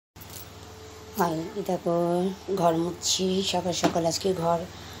High, দেখো ঘর মুছছি। সকাল সকাল আজকে ঘর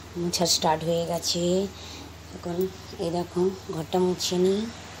মোছা স্টার্ট হয়ে গেছে। এখন এই দেখো ঘরটা মুছে নিই।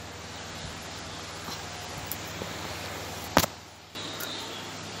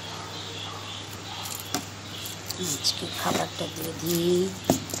 আজকে খাবারটা দিয়ে দিই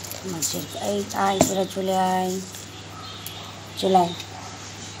মাছের। এই আয় তোরা চলে আয়, চলে আয়।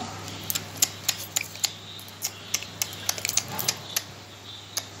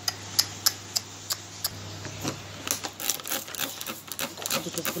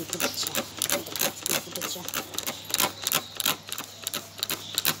 এদিকে ফুল ফুটেছে, ফুল ফুটেছে।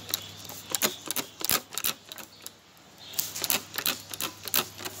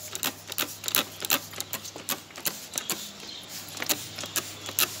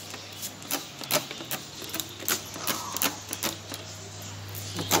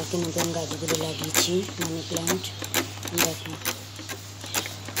 কালকে নতুন গাছগুলো লাগিয়েছি, মানি প্ল্যান্ট।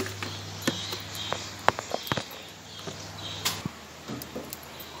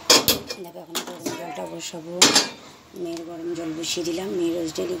 দেখো এখন গরম জলটা বসাবো। মেয়ের গরম জল বসিয়ে দিলাম। মেয়ের রোজ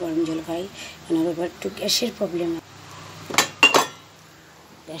ডেলি গরম জল খাই, কেন ব্যাপার একটু গ্যাসের প্রবলেম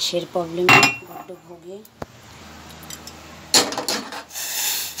বড্ড ভোগে।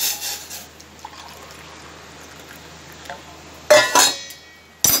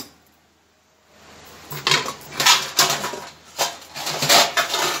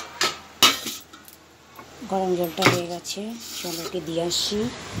 গরম জলটা হয়ে গেছে, চলো ওকে দিয়ে আসি।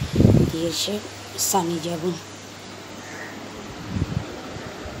 দিয়ে এসে স্নানে যাব।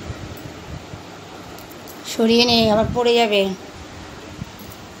 সরিয়ে নেই, আবার পড়ে যাবে।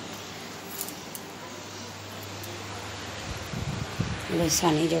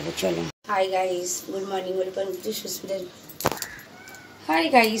 স্নানে যাবো, চলো। Hi guys, good morning, welcome to Susmita's. Hi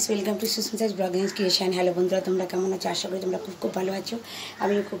guys, welcome to Susmita's blog and creation. Hello বন্ধুরা, তোমরা কেমন আছো? আশা করি তোমরা খুব খুব ভালো আছো।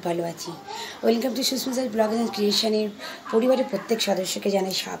 আমিও খুব ভালো আছি। Welcome to Susmita's blog and ক্রিয়েশনের পরিবারের প্রত্যেক সদস্যকে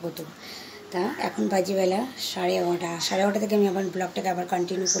জানাই স্বাগত। তা এখন বাজে বেলা 11:30। 11:30 থেকে আমি আবার ব্লগটাকে আবার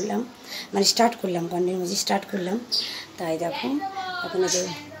কন্টিনিউ করলাম, মানে স্টার্ট করলাম। তাই দেখো এখন যে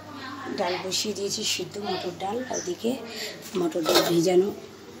ডাল বসিয়ে দিয়েছি, সিদ্ধ মটর ডাল। আর দিকে মটর ডাল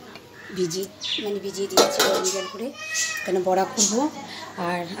ভিজিয়ে দিয়েছি গরম জল করে, কেন বড়া করবো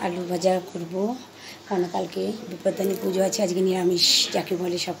আর আলু ভাজা করবো। কারণ কালকে বিপত্তানি পুজো আছে, আজকে নিরামিষ যাকে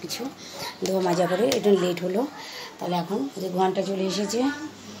বলে সব কিছু ধোয়া মাজা করে। একটু লেট হলো। তাহলে এখন যে ঘন্টাও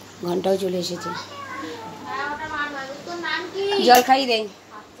চলে এসেছে। জল খাই দেয়।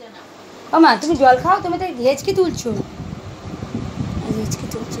 ও মা, তুমি জল খাও, তুমি তো হেঁচকি তুলছো।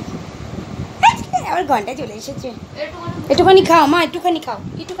 আবার ঘন্টা চলে এসেছে। একটুখানি খাও মা, একটুখানি খাও।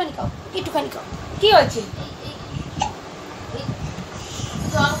 কি হয়েছে?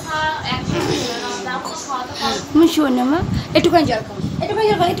 শোনো মা, একটুখানি জল খাও,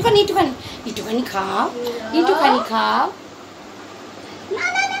 একটুখানি খাও।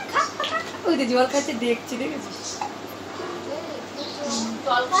 ওই তো জল খাচ্ছে, দেখেছিস?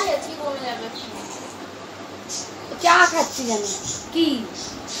 চা খাচ্ছি জানো কি?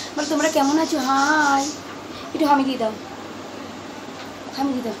 মানে তোমরা কেমন আছো? হাই, একটু হামি দিয়ে দাও।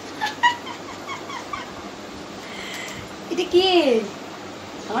 এটা কি?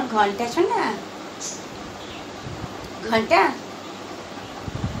 আমার ঘন্টা, শোনা ঘন্টা।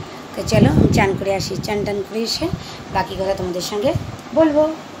 তো চলো আমি চান করে আসি। চান করে এসে বাকি কথা তোমাদের সঙ্গে বলবো।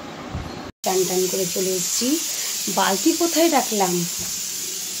 চান করে চলে এসেছি। বালতি কোথায় রাখলাম?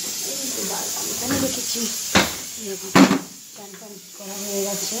 বালতি রেখেছি। চান করা হয়ে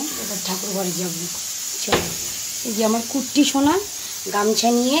গেছে, এবার ঠাকুর ঘরে যাবো। চলো, এই যে আমার কুট্টি সোনা গামছা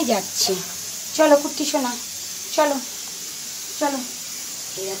নিয়ে যাচ্ছে। চলো কুট্টি সোনা, চলো।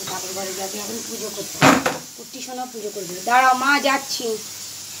 এই দেখো ঠাকুর ঘরে যাবে এখন পুজো করতে। কুট্টি সোনা পুজো করবে। দাঁড়াও মা, যাচ্ছি।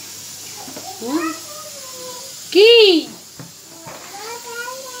 কি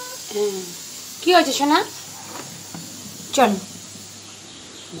কি হয়েছে সোনা? চলো,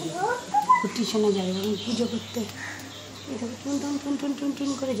 কুট্টি সোনা যাবে এখন পুজো করতে।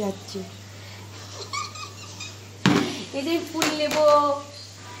 টুন করে যাচ্ছে। এদের ফুল নেব,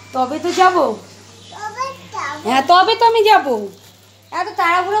 তবে তো যাবো। হ্যাঁ, তবে তো আমি যাবো। এত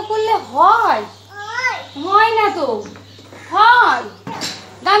তাড়াহুড়ো করলে হয় না তো। হয়,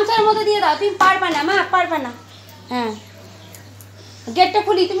 গামছার মতো দিয়ে দাও। তুমি পারবা না মা, পারবা না। হ্যাঁ, গেটটা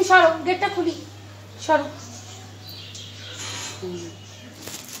খুলি, তুমি সরো, গেটটা খুলি, সরো।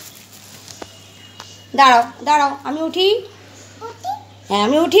 দাঁড়াও, আমি উঠি। হ্যাঁ,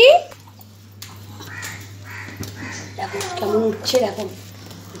 আমি উঠি। দেখো কেমন উঠছে, দেখো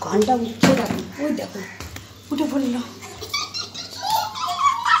ঘন্টা উঠছে, দেখো ওই দেখো উঠে পড়ল।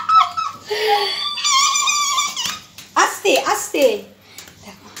 আস্তে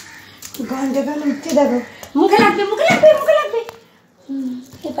দেখো ঘন্টা কেন উঠছে দেখো, মুখে লাগবে মুখে লাগবে মুখে লাগবে।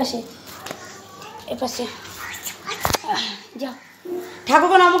 এপাশে এপাশে যাও,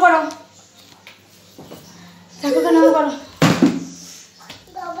 ঠাকুরকে নাম করো, ঠাকুরকে নাম করো।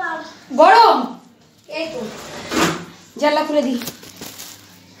 গরম, এই তো জানলা খুলে দিই।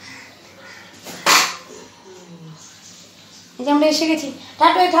 এই যে আমরা এসে গেছি।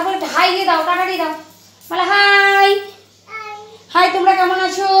 ঠাকুর ঠাকুর হাই দিয়ে দাও, টাটা দিয়ে দাও, বলে হাই হাই। তোমরা কেমন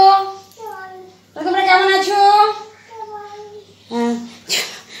আছো? তোমরা কেমন আছো? হ্যাঁ,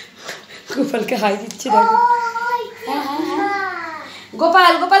 গোপালকে হাই দিচ্ছে দেখো। হ্যাঁ হ্যাঁ হ্যাঁ,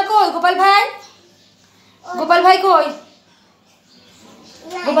 গোপাল গোপাল কই? গোপাল ভাই, গোপাল ভাই কই?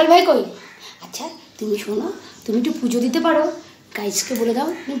 গোপাল ভাই কই? আচ্ছা তুমি শোনো, তুমি একটু পুজো দিতে পারো? গাইসকে বলে দাও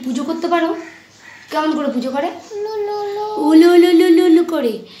তুমি পুজো করতে পারো। কেমন করে পুজো করে? উলু উলু উলু উলু উলু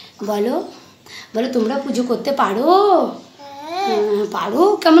করে বলো, বলো তোমরা পুজো করতে পারো? পারো?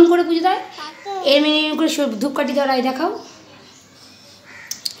 কেমন করে পুজো দেয়? এমনি করে ধূপকাঠি ধরাই দেখাও,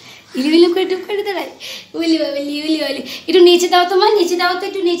 ইলিমিলি করে ধূপকাঠি ধরাই। উলি বাবলি উলি বাবলি, একটু নিচে দাও তো মা, নিচে দাও তো,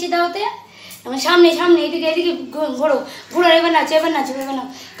 একটু নিচে দাও তো। সামনে সামনে এদিকে এদিকে ঘোরো ঘোরো, এবার নাচো এবার নাচো এবার নাও।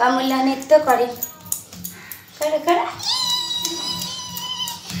 কামলা নৃত্য করে করে করে।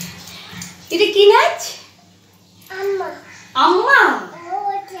 এটা কি নাচ? আম্মা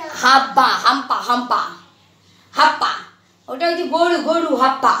হাপ্পা হাম্পা হাম্পা হাপ্পা, ওটা হচ্ছে গরু গরু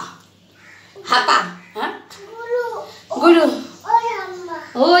হাপ্পা হাপ্পা। হ্যাঁ গরু,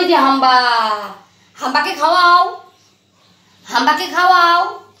 ওই যে হাম্বা, হাম্বাকে খাওয়াও, হাম্বাকে খাওয়াও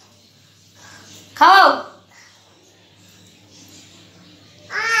খাওয়াও।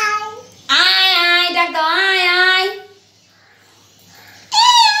 আয় আয় ডাক দাও, আয় আয়।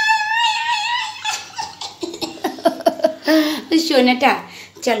 সোনাটা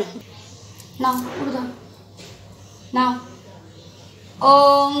চলো নাও উড়ে দাও, নাও।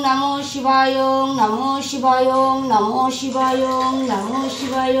 ওম নমো শিবায়, ওম নমো শিবায়, ওম নমো শিবায়, ওম নমো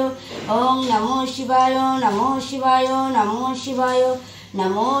শিবায়, ওম নমো শিবায়, নমো শিবায়, নমো শিবায়,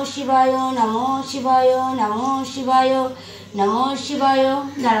 নমো শিবায়, নমো শিবায়, নমো শিবায়, নমো শিবায়।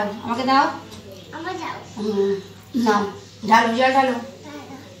 দাঁড়াও, আমাকে দাও, নাও ঢালো, জল ঢালো,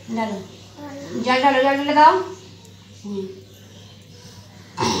 ঢালো জল ঢালো, জল ঢালে দাও।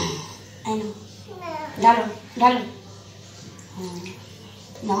 ঢালো ঢালো।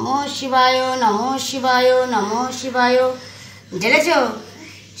 নমো শিবায়, নমো শিবায়, নমো শিবায়। ঢেলেছ?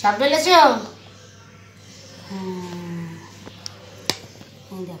 সব ঢেলেছ?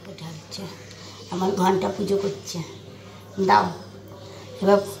 দেখো ঢালছে, আমার ঘন্টা পুজো করছে। দাও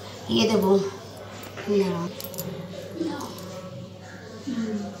এবার ইয়ে দেবো,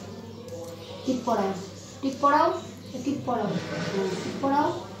 টিপ পড়াও, টিপ পড়াও, টিপ পড়াও, টিপ পড়াও,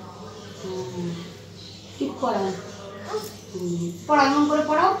 টিপ পড়াও, পড়াও এমন করে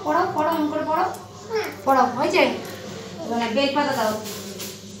পড়াও, পড়াও পড়াও এমন করে পড়াও, পড়াও হয়েছে। এবার বেলপাতা দাও,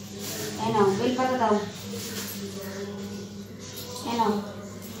 এই নাও বেলপাতা দাও, এই নাও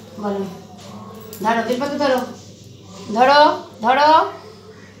বলো, ধরো বেলপাতা ধরো, ধরো ধরো।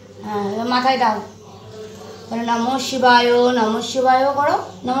 হ্যাঁ এবার মাথায় দাও, বলো নমঃ শিবায়, নমঃ শিবায় করো,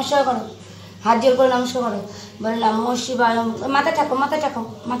 নমস্কার করো, হাত জোর করে নমস্কার করো, বলো নমঃ শিবায়। মাথা ঠাকো, মাথা ঠাকো,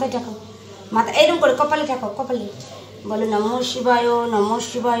 মাথা ঠাকো, মাথা এরকম করে কপালে ঠাকো, কপালে বলো নমঃ শিবায়, নমঃ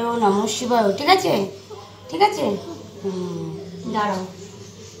শিবায়, নমঃ শিবায়। ঠিক আছে ঠিক আছে। দাঁড়াও,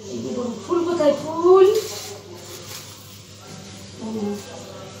 ফুল কোথায়? ফুল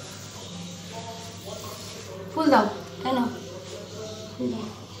ফুল দাও, কেন ফুল দাও।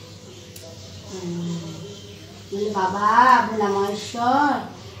 বলে বাবা ভোলামহেশ্বর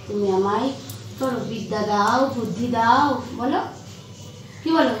তুমি আমায় করো, বিদ্যা দাও বুদ্ধি দাও। বলো কি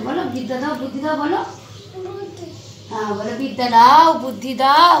বলো, বলো বিদ্যা দাও বুদ্ধি দাও, বলো হ্যাঁ বলো বিদ্যা দাও বুদ্ধি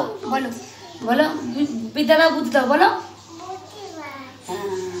দাও, বলো বলো বিদ্যা দাও বুদ্ধি দাও, বলো।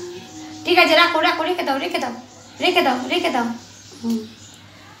 ঠিক আছে রাখো রাখো, রেখে দাও রেখে দাও রেখে দাও রেখে দাও।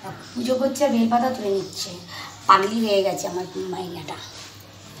 পুজো করছে, বেলপাতা তুলে নিচ্ছে, পাগলি হয়ে গেছে আমার মাইনাটা।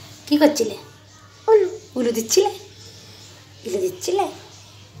 কি করছিলে? উলু দিচ্ছিলে, উলু দিচ্ছিলে।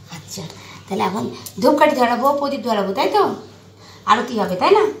 আচ্ছা তাহলে এখন ধূপকাঠি ধরাবো, প্রদীপ ধরাবো, তাই তো? আরতি হবে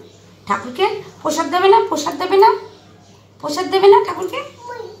তাই না? ঠাকুরকে প্রসাদ দেবে না? প্রসাদ দেবে না? প্রসাদ দেবে না ঠাকুরকে?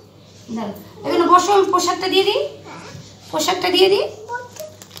 দাঁড়ো এখানে বসো, আমি প্রসাদটা দিয়ে দিই, প্রসাদটা দিয়ে দিই।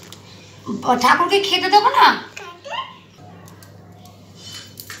 ঠাকুরকে খেতে দেবো না?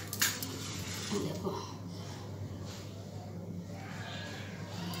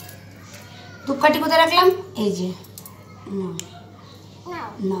 ধূপকাঠি কোথায় রাখলাম? এই যে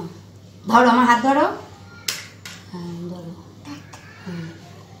না, ধরো আমার হাত ধরো, হ্যাঁ ধরো,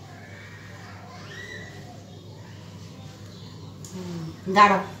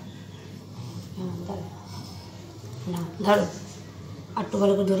 দাঁড়াও ধরো না, ধরো আর একটু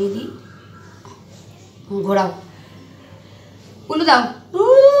ভালো করে ধরিয়ে দিই, ঘোরাও, উলু দাও,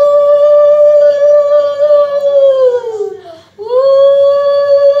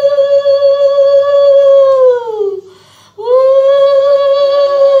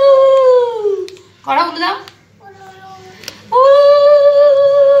 করা উলু দাও,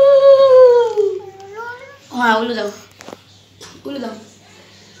 হ্যাঁ উলু দাও, উলু দাও,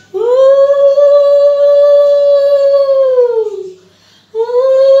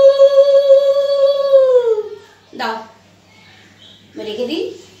 দাও রেখে দিই।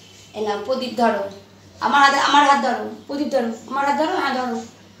 না প্রদীপ ধরো, আমার হাত ধরো, প্রদীপ ধরো, আমার হাত ধরো, হ্যাঁ ধরো,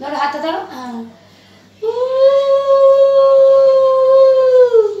 ধরো হাতটা ধরো, হ্যাঁ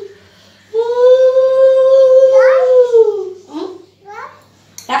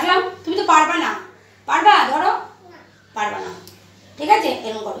রাখলাম। তুমি তো পারবা না, পারবা? ধরো, পারবা না, ঠিক আছে।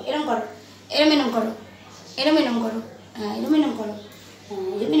 এরম করো, এরম করো, এরম করো, এরম করো, হ্যাঁ এরম করো, হ্যাঁ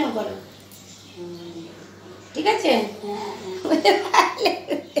এরম করো, ঠিক আছে।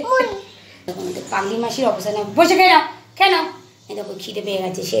 পাগলি মাসির অবস্থা না, বসে খেয়ে নাও, খেয়ে নাও। এই দেখো খিদে পেয়ে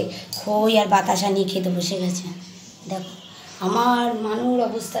গেছে, সে খই আর বাতাসা নিয়ে খেতে বসে গেছে। দেখো আমার মানুর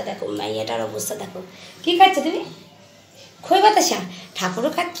অবস্থা দেখো, মাইয়াটার অবস্থা দেখো। কী খাচ্ছে তুমি? খই বাতাসা? ঠাকুরও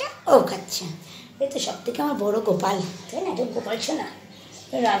খাচ্ছে, ও খাচ্ছে। এই তো সব থেকে আমার বড়ো গোপাল, তাই না? এটা গোপাল শোনা,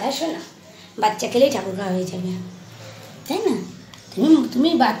 রাধা শোনা, বাচ্চা খেলেই ঠাকুর খাওয়া হয়ে যাবে, তাই না? তুমি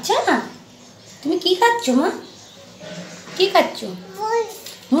বাচ্চা না, তুমি কি খাচ্ছ মা? কি খাচ্ছ?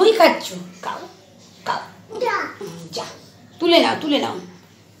 মুই খাচ্ছ? খাও খাও, যা তুলে নাও, তুলে নাও।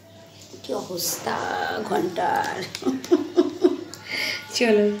 কি অবস্থা ঘন্টার।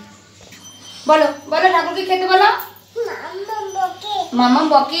 চলো বলো, বলো ঠাকুরকে খেতে বলো। মাম্মাম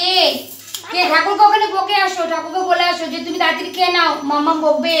বকে? কে ঠাকুরকে ওখানে বকে আসো, ঠাকুরকে বলে আসো যে তুমি তাড়াতাড়ি খেয়ে নাও, মাম্মাম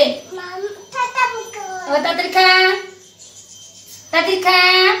বকবে। তাড়াতাড়ি খা, তাড়াতাড়ি খা।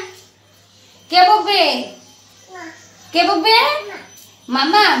 কে বকবে? কে বকবে?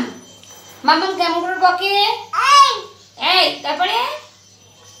 মাম্মাম। মাম্মাম কেমন করে বকে? এই তারপরে,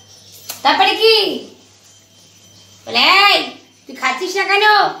 তারপরে কি বলে? এই তুই খাচ্ছিস না কেন?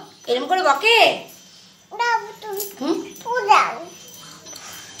 এরকম করে বকে?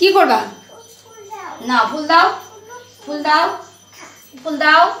 কি করবা? না ফুল দাও, ফুল দাও, ফুল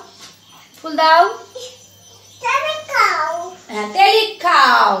দাও, ফুল দাও। হ্যাঁ তেলে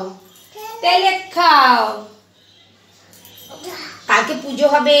খাও, তেলে খাও। কালকে পুজো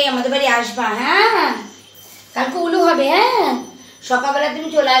হবে, আমাদের বাড়ি আসবা, হ্যাঁ কালকে উলু হবে, হ্যাঁ সকালবেলা তুমি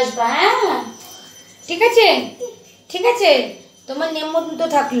চলে আসবা, হ্যাঁ ঠিক আছে, ঠিক আছে। তোমার নেমন্তন্ন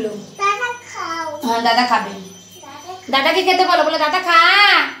থাকলো। হ্যাঁ দাদা খাবে, দাদাকে খেতে বলো, বলে দাদা খা,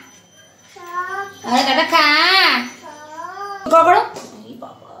 হ্যাঁ দাদা খা করো।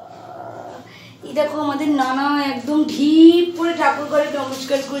 এই দেখো আমাদের নানা একদম ঢিপ করে ঠাকুর ঘরে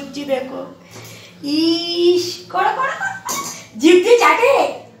নমস্কার করছি, দেখো। ইস করো করো, জিভ দিয়ে চাটে।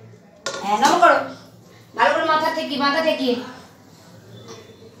 হ্যাঁ নম করো, ভালো করে মাথা ঠেকি, মাথা ঠেকি।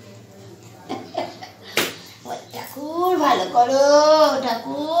 ঠাকুর ভালো করো,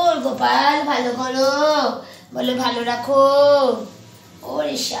 ঠাকুর গোপাল ভালো করো, বলে ভালো রাখো।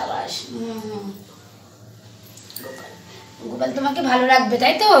 ওরে সাবাস, গোপাল, গোপাল তোমাকে ভালো রাখবে,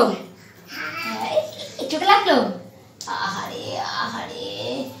 তাই তো? হ্যাঁ একটু লাগলো, আহারে আহারে,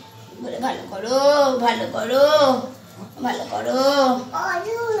 বলে ভালো করো, ভালো করো, ভালো করো।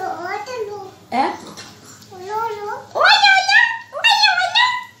 হ্যাঁ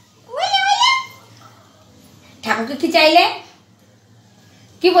ঠাকুরকে কি চাইলে?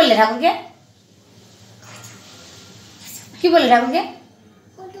 কি বললে ঠাকুরকে? কি বললে ঠাকুরকে?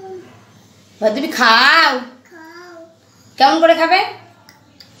 তুমি খাও, কেমন করে খাবে?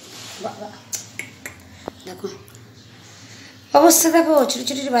 দেখো অবস্থা দেখো, ছোটো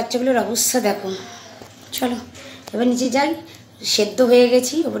ছোটো বাচ্চাগুলোর অবস্থা দেখো। চলো এবার নিচে যাই, সেদ্ধ হয়ে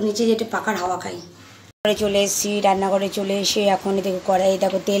গেছি, ওপর নিচে যেটা পাকার হাওয়া খাই। ঘরে চলে এসেছি, রান্নাঘরে চলে এসে এখন দেখো কড়াই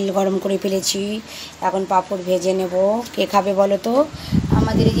দেখো তেল গরম করে ফেলেছি, এখন পাঁপড় ভেজে নেব। কে খাবে বলো তো?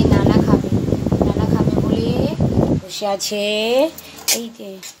 আমাদের এই যে নানা খাবে, নানা খাবে বলে বসে আছে। এই যে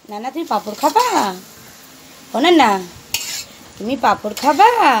নানা, তুমি পাঁপড় খাবা? ও না না, তুমি পাঁপড় খাবা?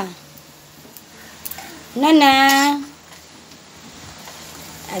 না না,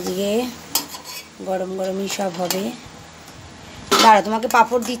 আজকে গরম গরমই সব হবে। দাঁড়া তোমাকে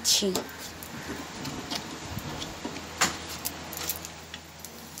পাঁপড় দিচ্ছি।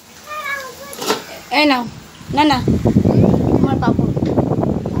 এই নাও, না না তোমার পাঁপড়।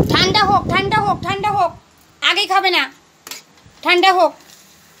 ঠান্ডা হোক, ঠান্ডা হোক, ঠান্ডা হোক, আগেই খাবে না, ঠান্ডা হোক,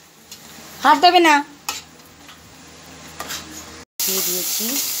 হাত দেবে না। দিয়ে দিয়েছি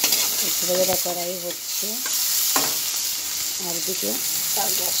উচ্ছে ভাজাটা কড়াই হচ্ছে, আর এদিকে তার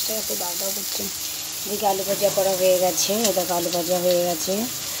গ্যাসটা এত দাও দাও করছে। এদিকে আলু ভাজা করা হয়ে গেছে, এদিকে আলু ভাজা হয়ে গেছে,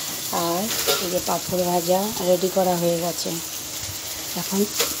 আর এই যে পাঁপড় ভাজা রেডি করা হয়ে গেছে। এখন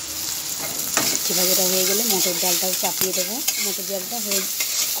উচ্ছে ভাজাটা হয়ে গেলে মটর ডালটাও চাপিয়ে দেবো। মটর ডালটা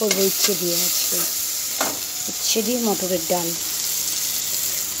করবো উচ্ছে দিয়ে, আজকে উচ্ছে দিয়ে মটরের ডাল,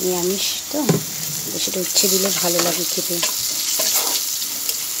 নিরামিষ তো, সেটা উচ্ছে দিলে ভালো লাগে খেতে।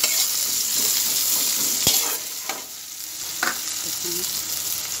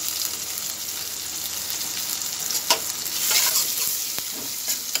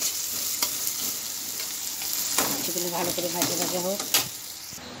 উচ্ছেগুলো ভালো করে ভাজা ভাজা হোক।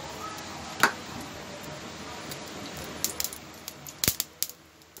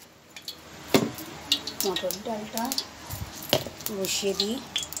 মটর ডালটা বসিয়ে দিই,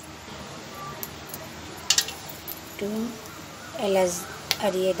 একটু এলাচ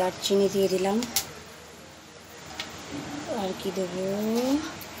আর দারচিনি দিয়ে দিলাম, আর কি দেবো,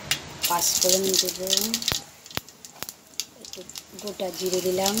 পাঁচফোড়ন দেবো, একটু গোটা জিরে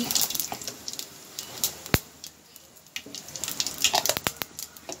দিলাম,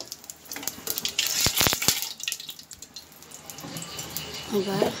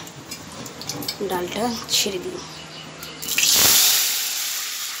 এবার ডালটা ছেড়ে দিই।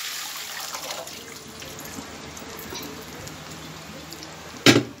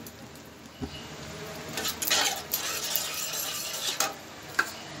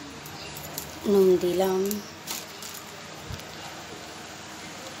 নুন দিলাম,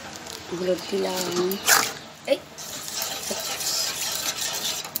 হলুদ দিলাম, এই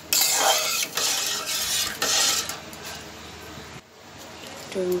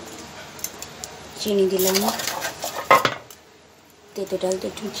একটু চিনি দিলাম। তেতো ডাল তো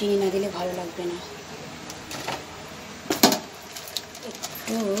একটু চিনি না দিলে ভালো লাগবে না।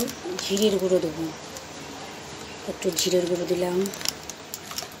 একটু জিরের গুঁড়ো দেবো, একটু জিরের গুঁড়ো দিলাম।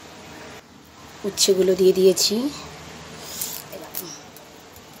 উচ্ছেগুলো দিয়ে দিয়েছি,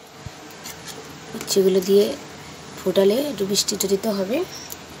 উচ্ছেগুলো দিয়ে ফোটালে একটু বৃষ্টিটা দিতে হবে,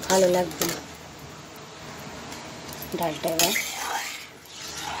 ভালো লাগবে। ডালটা এবার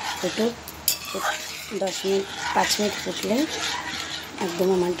ফুটে 10 মিনিট 5 মিনিট ফুটলে একদম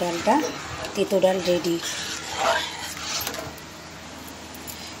আমার ডালটা, তেতো ডাল রেডি।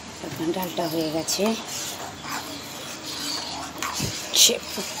 এখন ডালটা হয়ে গেছে,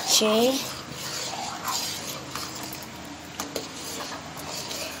 ফুটছে।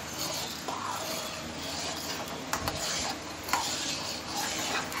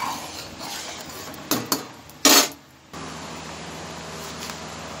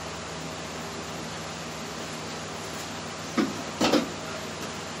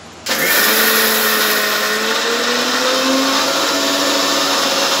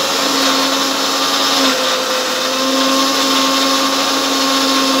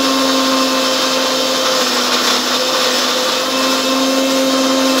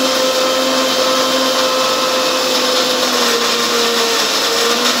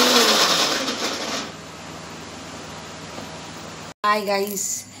 হাই গাইস,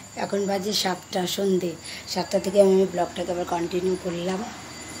 এখন বাজে 7টা, সন্ধে 7টা থেকে আমি ব্লগটাকে আবার কন্টিনিউ করলাম।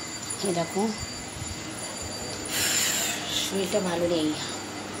 এরকম শরীরটা ভালো নেই,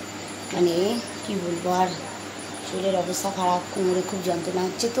 মানে কি বলবো, আর শরীরের অবস্থা খারাপ, কোমরে খুব যন্ত্রণা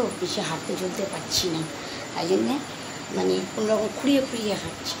হচ্ছে, তো বেশি হাঁটতে চলতে পারছি না, তাই জন্যে মানে কোনোরকম খুঁড়িয়ে খুঁড়িয়ে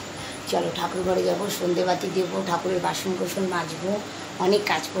হাঁটছি। চলো ঠাকুর ঘরে যাবো, সন্ধেবাতি দেবো, ঠাকুরের বাসন কোসন মাজবো, অনেক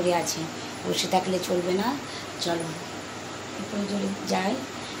কাজ পড়ে আছে, বসে থাকলে চলবে না। চলো উপরে চলে যাই,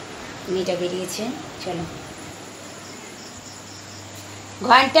 মেয়েটা বেরিয়েছে, চলো।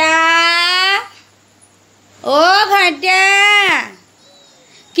 ঘন্টা, ও ঘন্টা,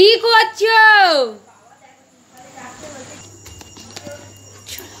 কি করছো?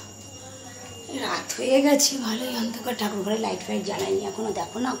 রাত হয়ে গেছে, ভালোই অন্ধকার, ঠাকুর ঘরে লাইট ফাইট জ্বালাইনি এখনো,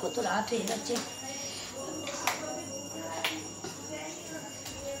 দেখো না কত রাত হয়ে গেছে।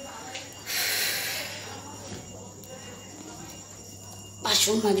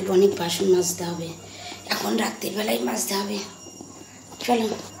 বাসন মাজবো, অনেক বাসন মাজতে হবে, এখন রাত্রির বেলায় মাজতে হবে। চলো।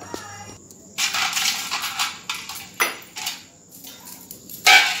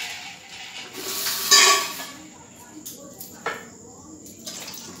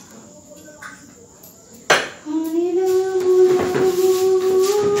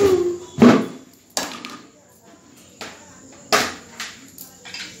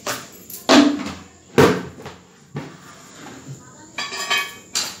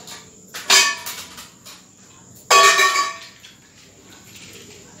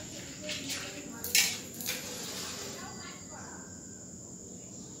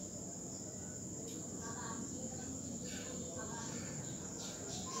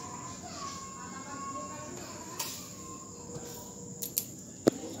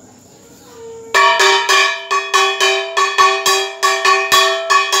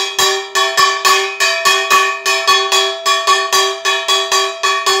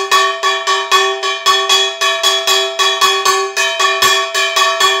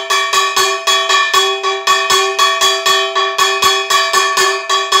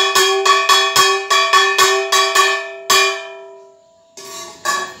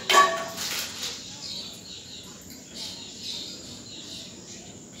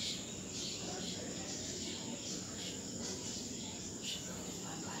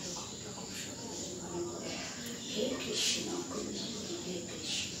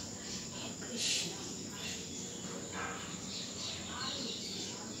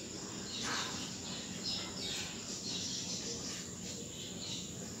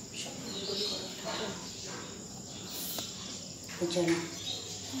 তো চলো,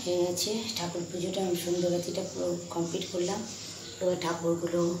 হয়ে গেছে ঠাকুর পুজোটা। আমি সন্ধ্যাবাতিটা পুরো কমপ্লিট করলাম। এবার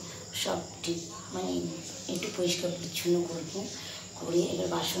ঠাকুরগুলো সব ঠিক মানে একটু পরিষ্কার পরিচ্ছন্ন করবো, করে এবার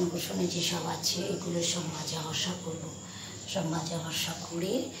বাসন কোসনে যেসব আছে এগুলো সব মাজা ঘষা করবো। সব মাজা ঘষা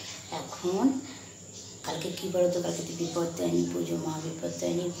করে এখন কালকে কী বলো তো, কালকে তো বিপত্তারিণী পুজো, মা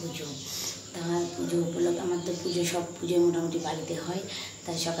বিপত্তারিণী পুজো। তার পুজো উপলক্ষে আমার তো পুজো সব পুজো মোটামুটি বাড়িতে হয়,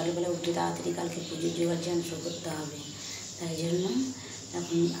 তাই সকালবেলা উঠে তাড়াতাড়ি কালকে পুজোর জোগাড় যন্ত্র করতে হবে। তাই জন্য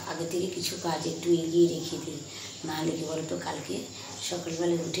এখন আগে থেকে কিছু কাজ একটু এগিয়ে রেখে দিই, নাহলে কী বলো তো কালকে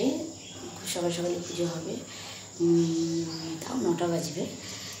সকালবেলা উঠে সকাল সকালে পুজো হবে, তাও 9টা বাজবে।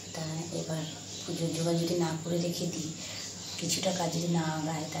 তা এবার পুজোর জোগাড় যদি না করে রেখে দিই, কিছুটা কাজ যদি না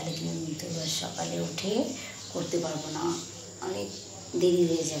আগায়, তাহলে কিন্তু এবার সকালে উঠে করতে পারবো না, অনেক দেরি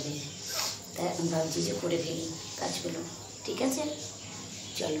হয়ে যাবে। তাই এখন ভাবছি যে করে ফেলি কাজগুলো। ঠিক আছে,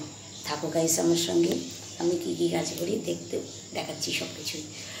 চলো থাকো গাইস আমার সঙ্গে। আমি কী কী কাজ করি দেখাচ্ছি, সব কিছুই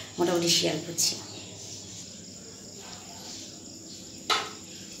মোটামুটি শেয়ার করছি।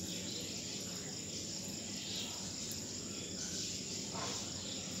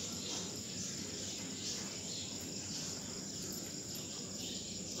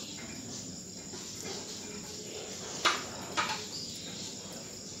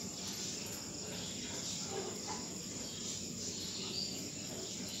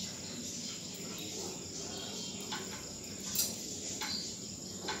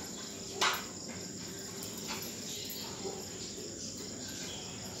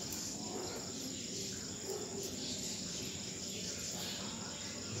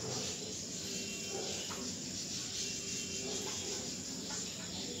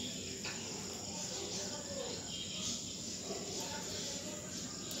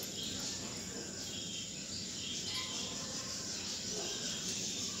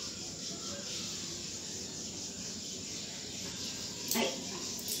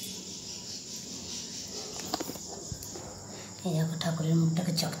 এই দেখো ঠাকুরের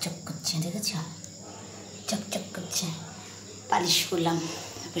মুখটাকে চকচক করছে, দেখেছ? চকচক করছে। পালিশ করলাম,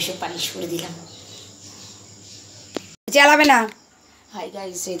 অবশ্য পালিশ করে দিলাম, চালাবে না। হাই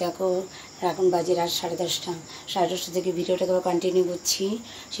গাইস, এই দেখো এখন বাজে রাত 10:30। 10:30 থেকে ভিডিওটা তো কন্টিনিউ করছি।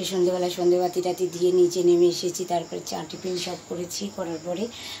 সে সন্ধ্যেবেলায় সন্ধ্যেবাতি টাতি দিয়ে নিচে নেমে এসেছি, তারপরে চা টিফিন সব করেছি, করার পরে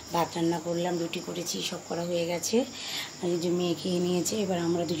ভাত রান্না করলাম, রুটি করেছি, সব করা হয়ে গেছে। আর এই যে মেয়ে খেয়ে নিয়েছে, এবার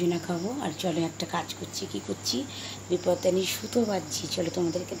আমরা দুজনে খাবো। আর চলো একটা কাজ করছি, কি করছি, বিপত্তারিণী সুতো বাঁধছি। চলো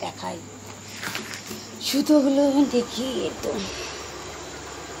তোমাদেরকে দেখাই সুতোগুলো, দেখি। তো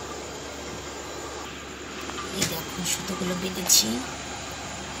এই দেখো সুতোগুলো বেঁধেছি,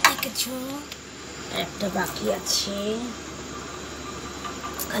 দেখেছো? একটা বাকি আছে,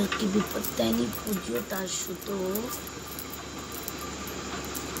 কালকে বিপত্তারিণী পুজো, তার সুতো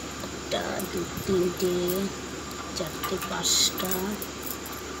 1, 2, 3, 4, 5,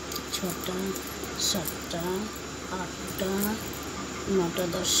 6, 7, 8, 9,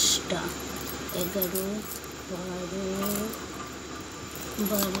 10, 11,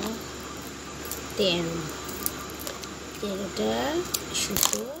 12, 13টা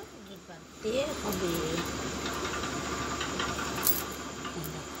সুতো বাঁধতে হবে।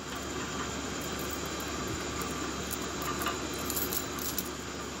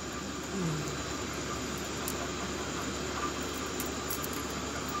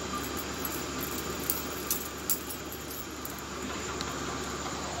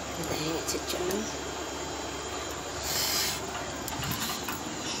 চলো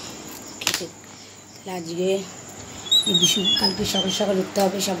আজকে কালকে সকাল সকাল উঠতে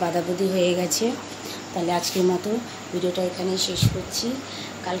হবে, সব বাঁধাবাঁধি হয়ে গেছে। তাহলে আজকের মতো ভিডিওটা এখানেই শেষ করছি।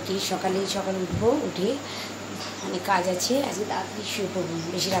 কালকে সকাল উঠবো, উঠে অনেক কাজ আছে, আজকে তাড়াতাড়ি শুয়ে পড়বো,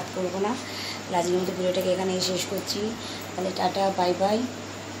 বেশি রাত করবো না। আজকের মতো ভিডিওটাকে এখানেই শেষ করছি। তাহলে টাটা, বাই বাই।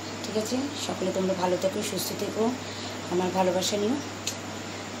 ঠিক আছে, সকলে তোমরা ভালো থেকো, সুস্থ থেকো, আমার ভালোবাসা নিও।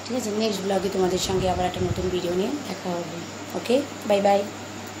 ঠিক আছে, নেক্সট ব্লগে তোমাদের সঙ্গে আবার একটা নতুন ভিডিও নিয়ে দেখা হবে। ওকে, বাই বাই।